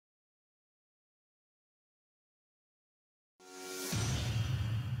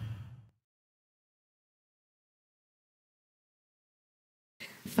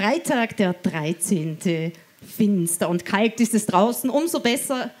Freitag, der 13. Finster und kalt ist es draußen. Umso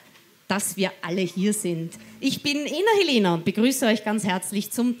besser, dass wir alle hier sind. Ich bin Ina Helena und begrüße euch ganz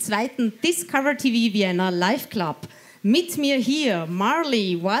herzlich zum 2. DiscovrTV Vienna Live Club. Mit mir hier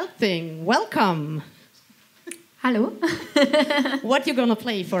Marley Wildthing. Welcome. Hello. What you gonna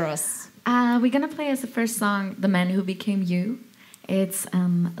play for us? We're gonna play as the first song, "The Man Who Became You." It's a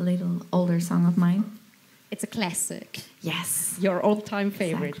little older song of mine. It's a classic. Yes. Your all-time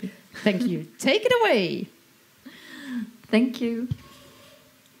favorite. Exactly. Thank you. Take it away. Thank you.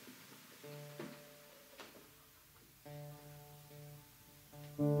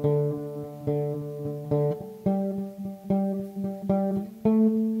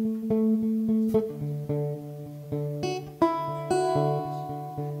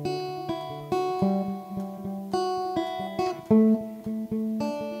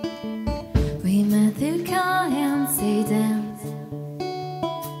 We met through coincidence.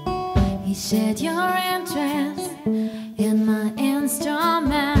 He shared your interest in my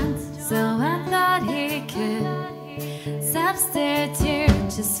instrument, so I thought he could substitute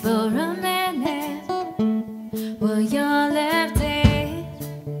just for a minute while you're left it.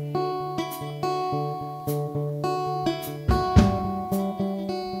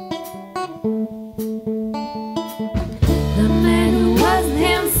 The man who wasn't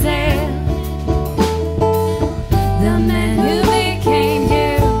himself, the man who became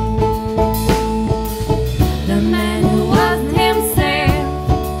you, the man who wasn't himself,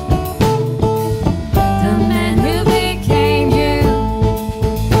 the man who became you.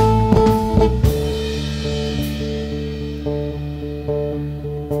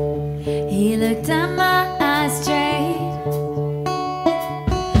 He looked at my eyes straight,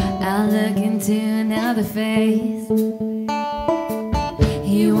 I look into another face.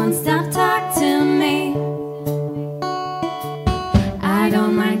 He won't stop talk to me. I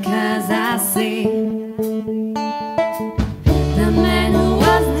don't mind 'cause I see the man who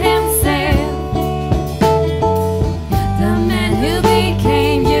wasn't himself, the man who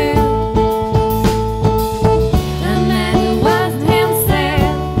became you, the man who wasn't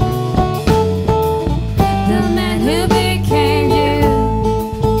himself, the man who became you.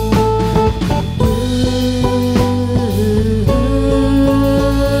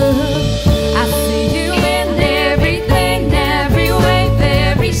 I see you in everything, every wave,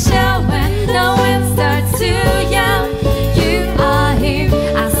 every show, when the wind starts to yell. You are here.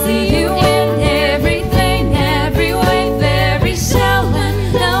 I see you in everything, every wave, every show, when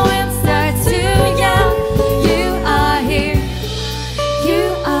the wind starts to yell. You are here. You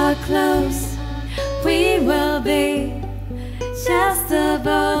are close. We will be just the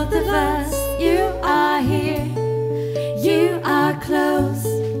both of us. You are here. You are close.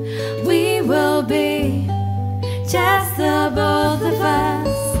 We will be just the both of us.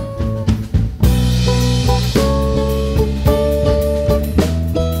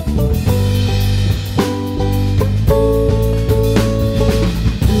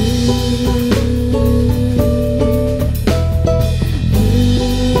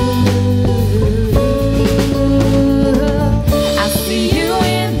 I see you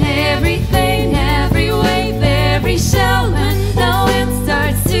in everything, every wave, every show, when the wind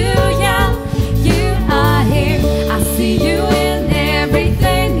starts to yell. You are here. I see you in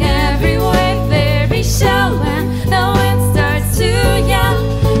everything, every wave, every show, when the wind starts to yell.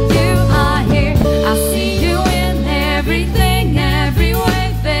 You are here. I see you in everything, every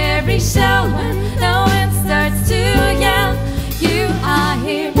wave, every show, when the wind starts to yell. You are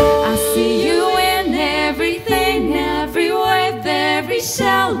here. I see you in everything, every wave, every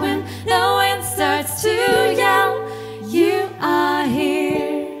show, when the wind starts to yell. You are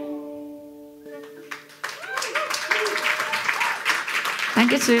here.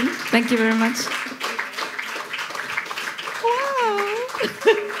 Dankeschön. Thank you very much.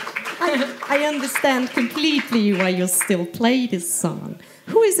 I understand completely why you still play this song.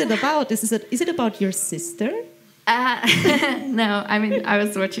 Who is it about? Is it about your sister? No, I mean, I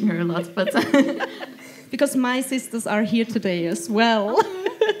was watching her a lot, but... Because my sisters are here today as well.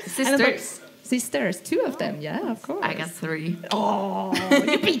 Sisters? Sisters, 2 of them, yeah, of course. I got 3. Oh,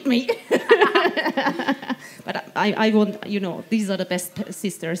 you beat me. But I won't, you know, these are the best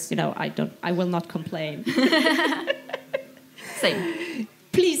sisters, you know, I will not complain. Same.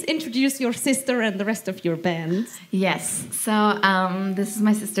 Please introduce your sister and the rest of your band. Yes, so this is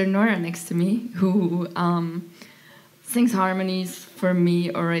my sister Nora next to me, who sings harmonies for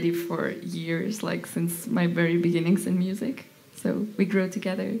me already for years, like since my very beginnings in music. So we grew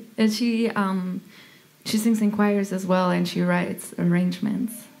together. And she sings in choirs as well, and she writes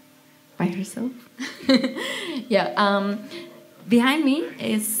arrangements by herself. Yeah. behind me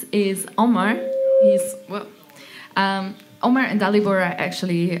is Omar. He's Omar and Dalibor are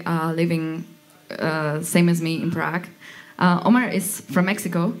actually living same as me in Prague. Omar is from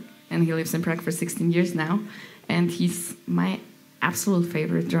Mexico and he lives in Prague for 16 years now, and he's my absolute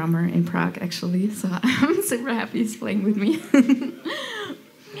favorite drummer in Prague actually. So I'm super happy he's playing with me.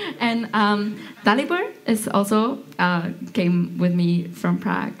 And Dalibor is also came with me from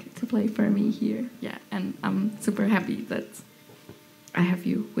Prague to play for me here. Yeah, and I'm super happy that I have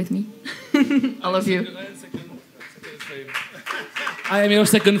you with me, all of you. I am your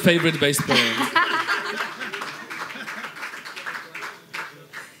second favorite bass player.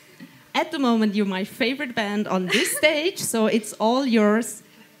 At the moment, you're my favorite band on this stage, so it's all yours.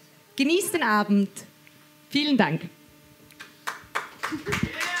 Genießt den Abend. Vielen Dank.